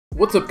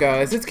What's up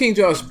guys, it's King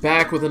Josh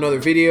back with another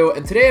video,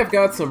 and today I've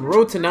got some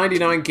Road to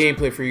 99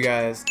 gameplay for you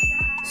guys.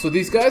 So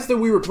these guys that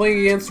we were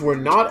playing against were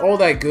not all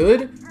that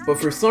good, but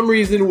for some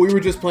reason we were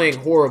just playing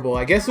horrible.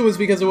 I guess it was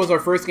because it was our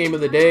first game of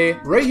the day.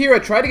 Right here I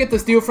tried to get the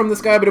steal from this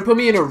guy, but it put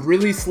me in a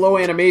really slow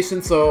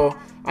animation, so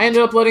I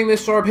ended up letting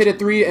this Sharp hit a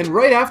 3, and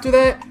right after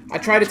that I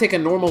tried to take a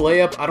normal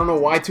layup. I don't know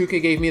why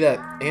 2K gave me that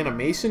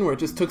animation where it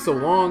just took so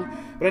long.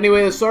 But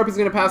anyway, the Sharp is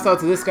going to pass out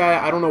to this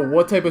guy. I don't know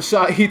what type of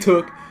shot he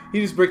took. He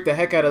just bricked the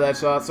heck out of that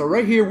shot. So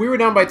right here, we were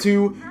down by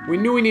 2. We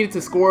knew we needed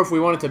to score if we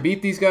wanted to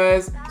beat these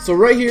guys. So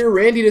right here,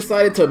 Randy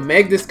decided to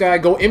meg this guy,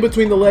 go in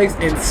between the legs,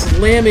 and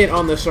slam it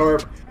on the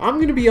Sharp. I'm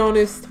going to be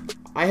honest,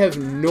 I have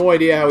no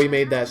idea how he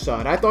made that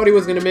shot. I thought he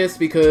was going to miss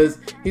because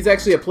he's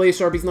actually a play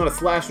Sharp. He's not a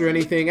slasher or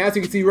anything. As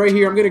you can see right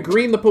here, I'm going to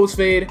green the post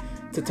fade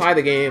to tie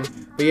the game.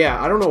 But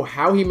yeah, I don't know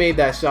how he made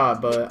that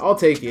shot, but I'll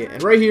take it.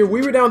 And right here,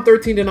 we were down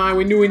 13-9.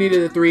 We knew we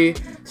needed a 3,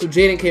 so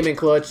Jaden came in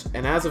clutch.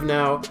 And as of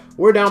now,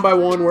 we're down by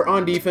 1. We're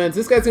on defense.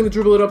 This guy's going to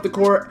dribble it up the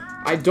court.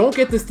 I don't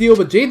get the steal,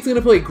 but Jaden's going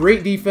to play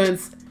great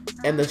defense.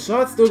 And the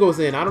shot still goes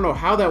in. I don't know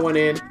how that went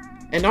in.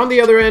 And on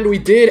the other end, we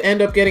did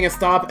end up getting a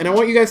stop. And I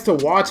want you guys to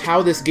watch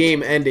how this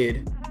game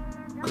ended.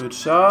 Good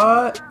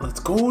shot. Let's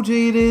go,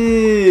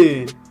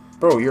 Jaden.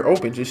 Bro, you're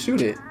open. Just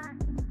shoot it.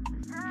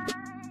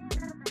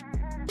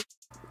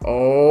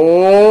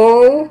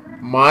 Oh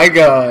my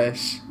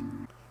gosh.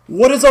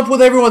 What is up with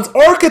everyone's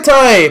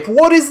archetype?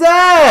 What is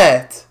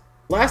that?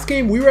 Last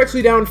game, we were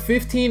actually down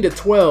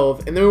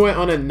 15-12, and then we went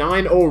on a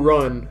 9-0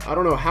 run. I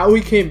don't know how we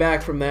came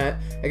back from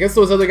that. I guess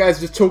those other guys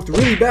just choked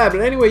really bad.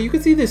 But anyway, you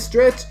can see this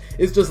stretch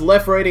is just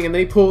left-righting, and then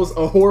he pulls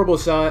a horrible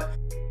shot.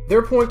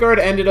 Their point guard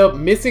ended up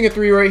missing a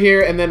 3 right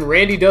here, and then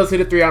Randy does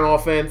hit a 3 on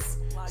offense.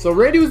 So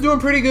Randy was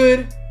doing pretty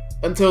good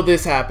until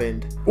this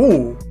happened.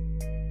 Ooh.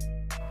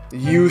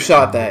 You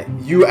shot that.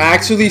 You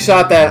actually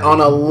shot that on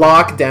a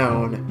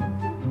lockdown.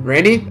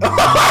 Randy?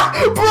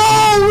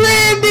 Bro,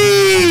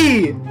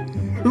 Randy!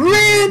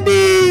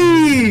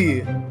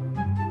 Randy!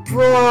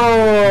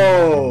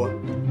 Bro!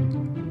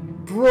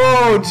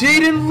 Bro,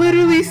 Jaden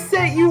literally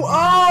set you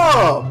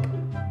up!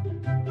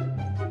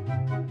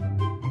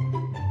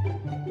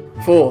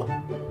 Full.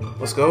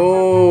 Let's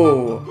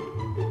go.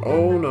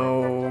 Oh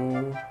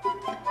no.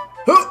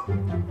 Huh!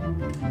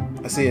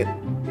 I see it.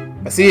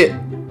 I see it.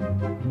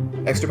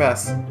 Extra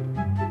pass.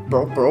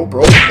 Bro.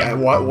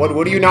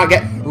 What do you not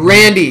get?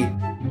 Randy!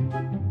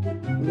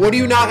 What do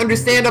you not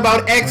understand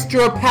about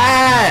extra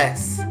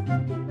pass?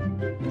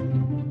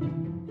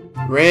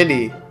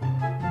 Randy.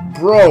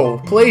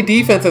 Bro, play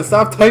defense and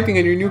stop typing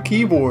on your new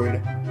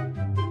keyboard.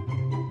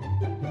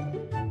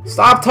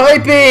 Stop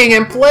typing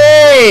and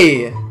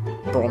play!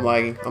 Bro, I'm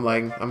lagging.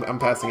 I'm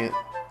passing it.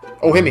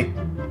 Oh, hit me.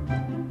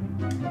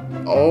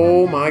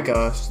 Oh my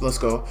gosh. Let's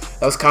go.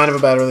 That was kind of a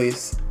bad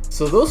release.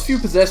 So those few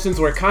possessions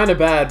were kind of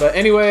bad, but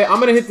anyway, I'm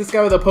going to hit this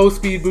guy with a post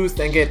speed boost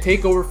and get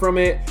takeover from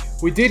it.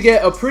 We did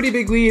get a pretty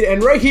big lead,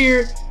 and right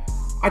here,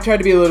 I tried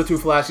to be a little too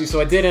flashy,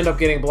 so I did end up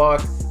getting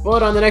blocked.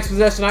 But on the next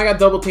possession, I got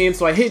double teamed,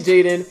 so I hit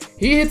Jaden.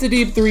 He hits a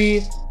deep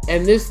 3,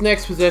 and this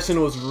next possession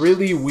was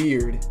really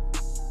weird.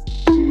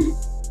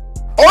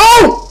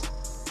 Oh!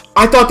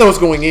 I thought that was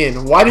going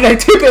in. Why did I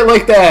tip it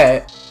like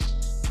that?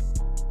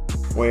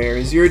 Where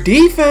is your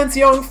defense,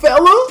 young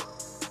fella?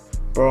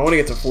 Bro, I want to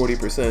get to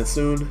 40%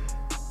 soon.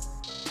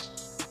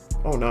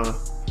 Oh, nah.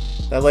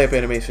 That layup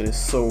animation is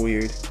so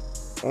weird.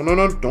 Oh, no.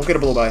 Don't get a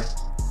blow by.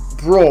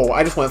 Bro,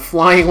 I just went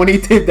flying when he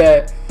did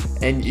that.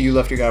 And you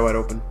left your guy wide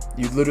open.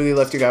 You literally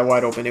left your guy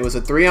wide open. It was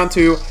a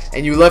 3-on-2,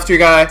 and you left your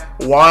guy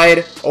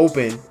wide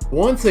open.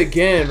 Once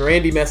again,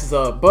 Randy messes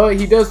up. But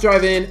he does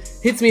drive in,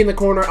 hits me in the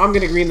corner. I'm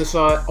going to green the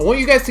shot. I want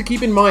you guys to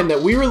keep in mind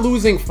that we were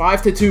losing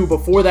 5-2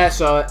 before that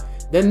shot.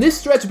 Then this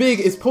stretch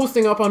big is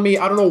posting up on me.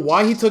 I don't know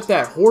why he took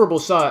that horrible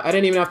shot. I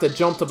didn't even have to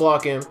jump to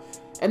block him.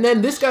 And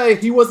then this guy,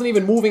 he wasn't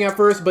even moving at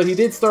first, but he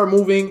did start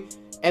moving.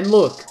 And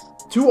look,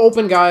 2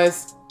 open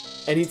guys,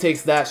 and he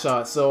takes that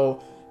shot.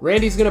 So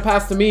Randy's going to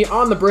pass to me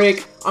on the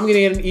break. I'm going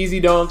to get an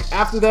easy dunk.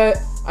 After that,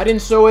 I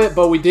didn't show it,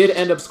 but we did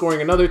end up scoring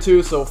another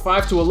 2. So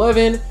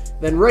 5-11.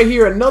 Then right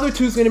here, another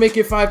 2 is going to make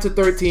it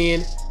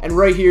 5-13. And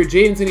right here,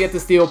 Jaden's going to get the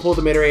steal, pull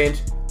the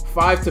mid-range,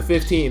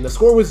 5-15. The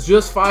score was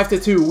just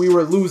 5-2. We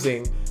were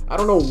losing. I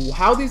don't know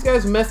how these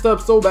guys messed up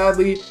so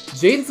badly.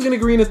 Jaden's going to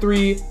green a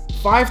 3.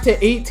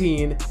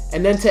 5-18,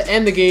 and then to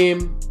end the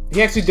game,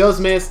 he actually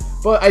does miss,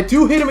 but I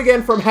do hit him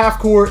again from half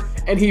court,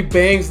 and he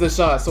bangs the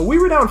shot. So we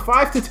were down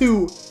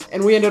 5-2,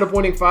 and we ended up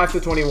winning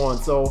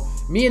 5-21. So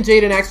me and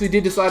Jaden actually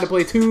did decide to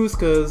play 2s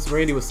because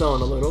Randy was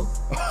selling a little.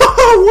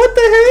 What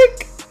the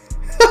heck?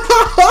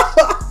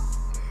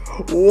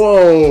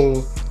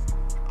 Whoa!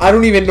 I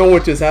don't even know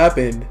what just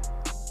happened.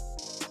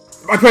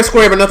 I pressed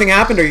square, but nothing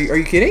happened. Are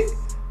you kidding?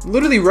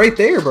 Literally right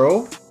there,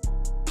 bro.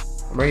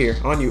 I'm right here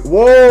on you.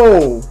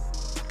 Whoa!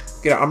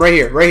 Get out. I'm right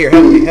here,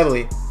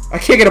 heavily. I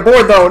can't get a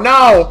board though.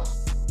 No.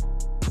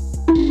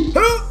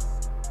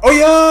 Oh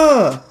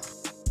yeah.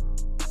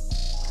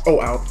 Oh,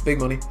 out. Big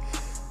money.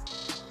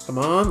 Come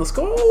on, let's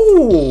go.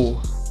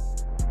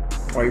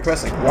 Why are you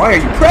pressing? Why are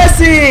you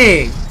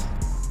pressing?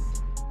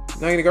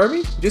 Not gonna guard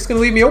me? Just gonna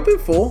leave me open?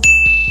 Full.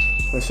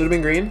 That should have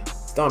been green.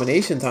 It's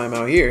domination time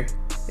out here.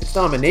 It's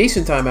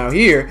domination time out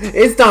here.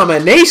 It's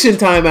domination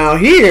time out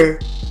here.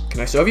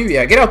 Can I shove you?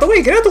 Yeah, get out the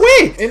way. Get out the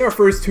way. In our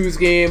first twos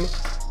game,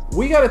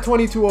 we got a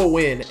 22-0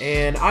 win,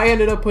 and I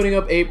ended up putting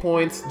up 8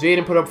 points.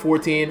 Jaden put up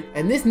 14,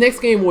 and this next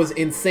game was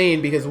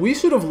insane because we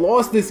should have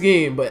lost this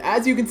game, but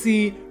as you can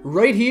see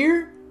right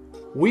here,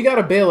 we got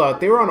a bailout.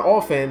 They were on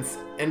offense,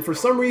 and for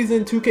some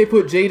reason, 2K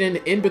put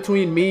Jaden in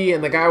between me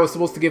and the guy I was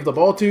supposed to give the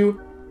ball to,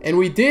 and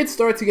we did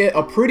start to get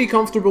a pretty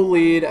comfortable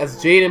lead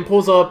as Jaden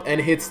pulls up and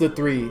hits the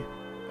 3.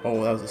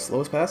 Oh, that was the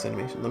slowest pass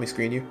animation. Let me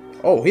screen you.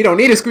 Oh, he don't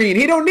need a screen.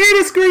 He don't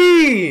need a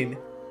screen.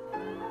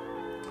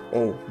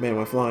 Oh, man,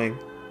 we're flying.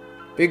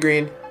 Big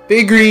green.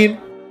 Big green.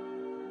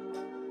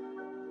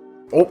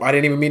 Oh, I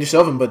didn't even mean to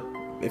shove him, but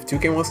if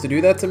 2K wants to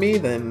do that to me,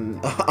 then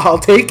I'll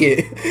take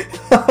it.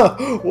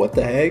 What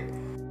the heck?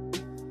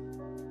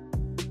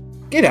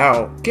 Get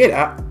out. Get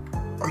out.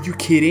 Are you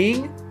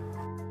kidding?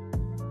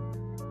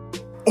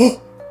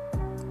 Oh.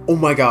 Oh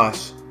my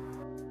gosh.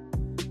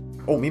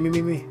 Oh,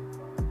 me.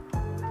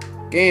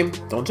 Game.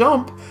 Don't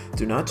jump.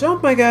 Do not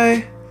jump, my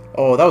guy.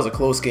 Oh, that was a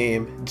close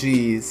game.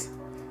 Jeez.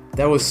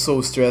 That was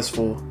so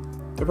stressful.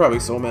 They're probably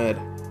so mad.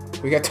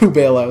 We got 2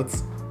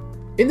 bailouts.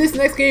 In this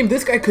next game,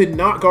 this guy could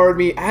not guard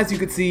me. As you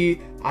can see,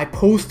 I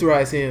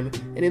posterize him.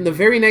 And in the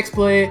very next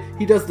play,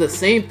 he does the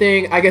same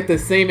thing. I get the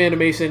same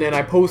animation and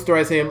I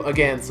posterize him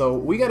again. So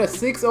we got a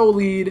 6-0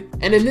 lead.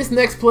 And in this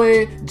next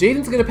play,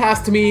 Jaden's going to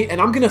pass to me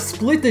and I'm going to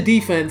split the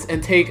defense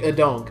and take a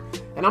dunk.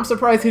 And I'm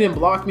surprised he didn't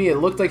block me. It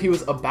looked like he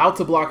was about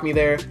to block me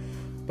there.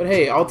 But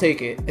hey, I'll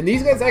take it. And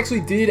these guys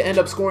actually did end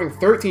up scoring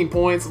 13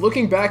 points.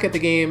 Looking back at the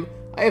game,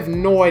 I have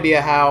no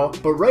idea how.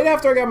 But right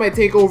after I got my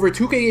takeover,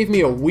 2K gave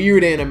me a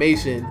weird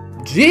animation.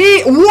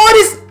 Gee,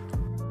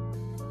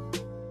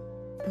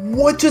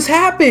 what just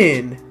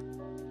happened?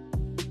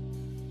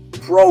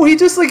 Bro, he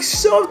just like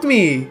shoved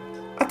me.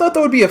 I thought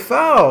that would be a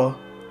foul.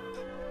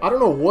 I don't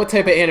know what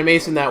type of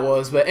animation that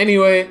was, but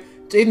anyway,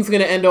 Jaden's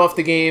gonna end off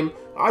the game.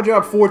 I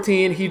dropped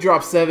 14, he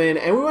dropped 7,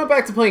 and we went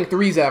back to playing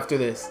 3s after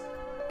this.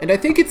 And I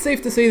think it's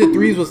safe to say that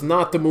 3s was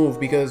not the move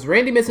because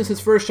Randy misses his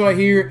first shot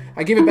here.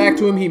 I give it back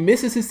to him. He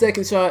misses his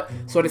second shot,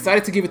 so I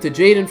decided to give it to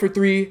Jaden for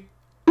 3.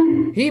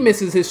 He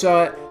misses his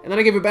shot, and then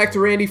I give it back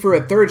to Randy for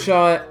a 3rd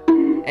shot,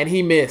 and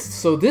he missed.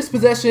 So this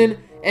possession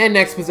and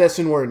next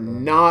possession were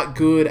not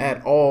good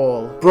at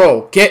all.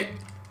 Bro, get...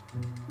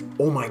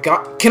 Oh my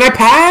god. Can I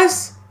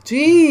pass?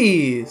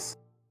 Jeez.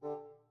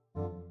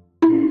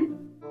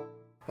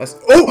 That's...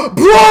 Oh,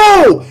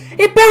 bro!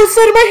 It bounced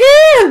out of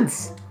my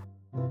hands!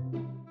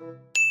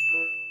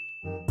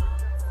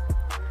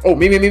 Oh,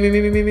 me.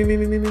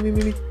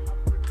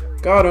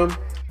 Got him.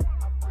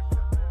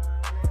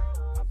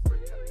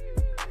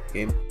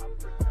 Game.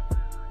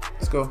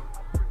 Let's go.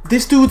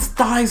 This dude's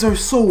thighs are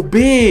so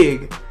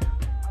big.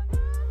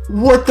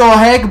 What the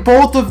heck?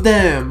 Both of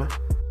them.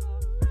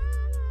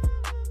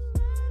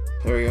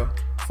 There we go.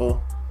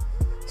 Full.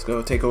 Let's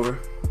go. Take over.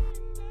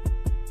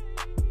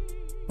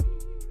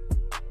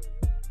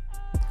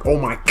 Oh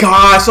my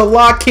gosh. A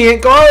lot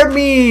can't guard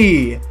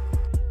me.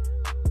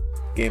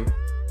 Game.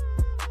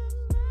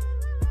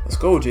 Let's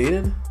go,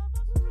 Jaden.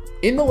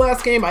 In the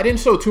last game, I didn't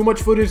show too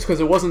much footage because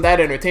it wasn't that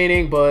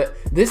entertaining, but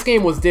this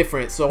game was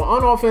different. So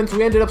on offense,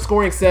 we ended up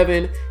scoring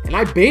 7, and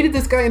I baited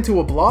this guy into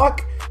a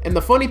block. And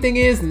the funny thing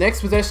is,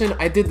 next possession,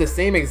 I did the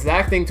same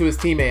exact thing to his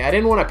teammate. I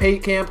didn't want to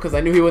paint camp because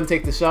I knew he wouldn't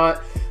take the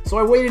shot. So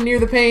I waited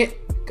near the paint,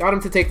 got him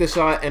to take the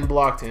shot, and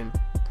blocked him.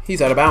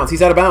 He's out of bounds.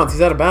 He's out of bounds.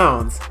 He's out of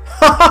bounds.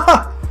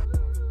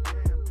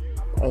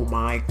 Oh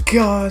my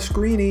gosh,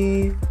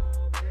 Greeny.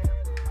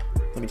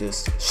 Let me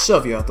just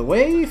shove you out the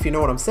way, if you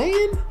know what I'm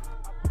saying.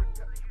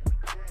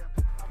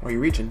 Or are you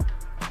reaching?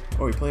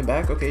 Oh, you're playing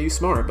back? Okay, you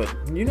smart, but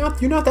you're not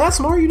that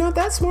smart. You're not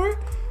that smart.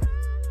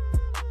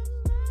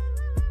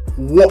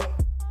 What?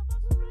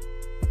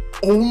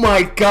 Oh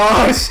my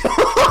gosh.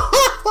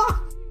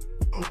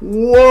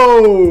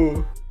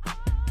 Whoa.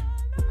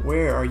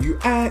 Where are you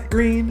at,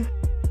 Green?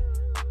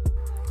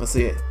 Let's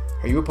see it.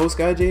 Are you a post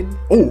guy, Jaden?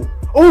 Oh,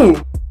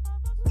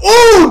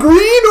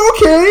 Green,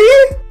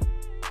 okay.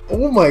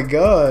 Oh my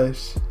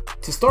gosh.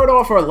 To start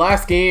off our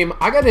last game,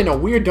 I got in a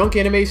weird dunk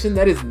animation.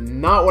 That is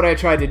not what I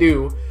tried to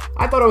do.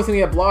 I thought I was going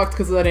to get blocked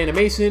because of that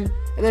animation.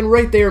 And then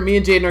right there, me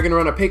and Jaden are going to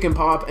run a pick and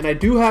pop. And I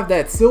do have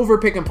that silver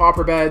pick and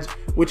popper badge,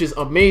 which is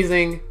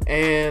amazing.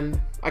 And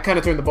I kind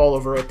of turned the ball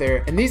over right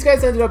there. And these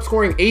guys ended up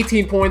scoring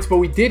 18 points, but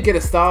we did get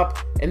a stop.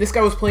 And this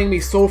guy was playing me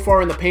so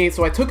far in the paint.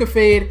 So I took a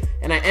fade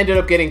and I ended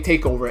up getting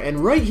takeover. And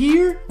right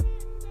here,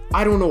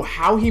 I don't know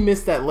how he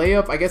missed that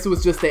layup. I guess it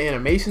was just the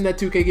animation that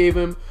 2K gave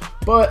him.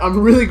 But I'm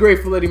really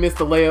grateful that he missed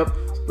the layup.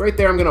 Right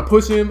there, I'm going to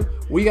push him.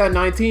 We got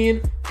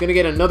 19. Going to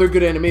get another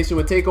good animation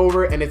with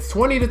takeover. And it's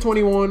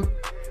 20-21.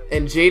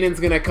 And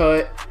Jaden's going to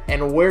cut.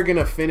 And we're going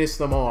to finish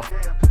them off.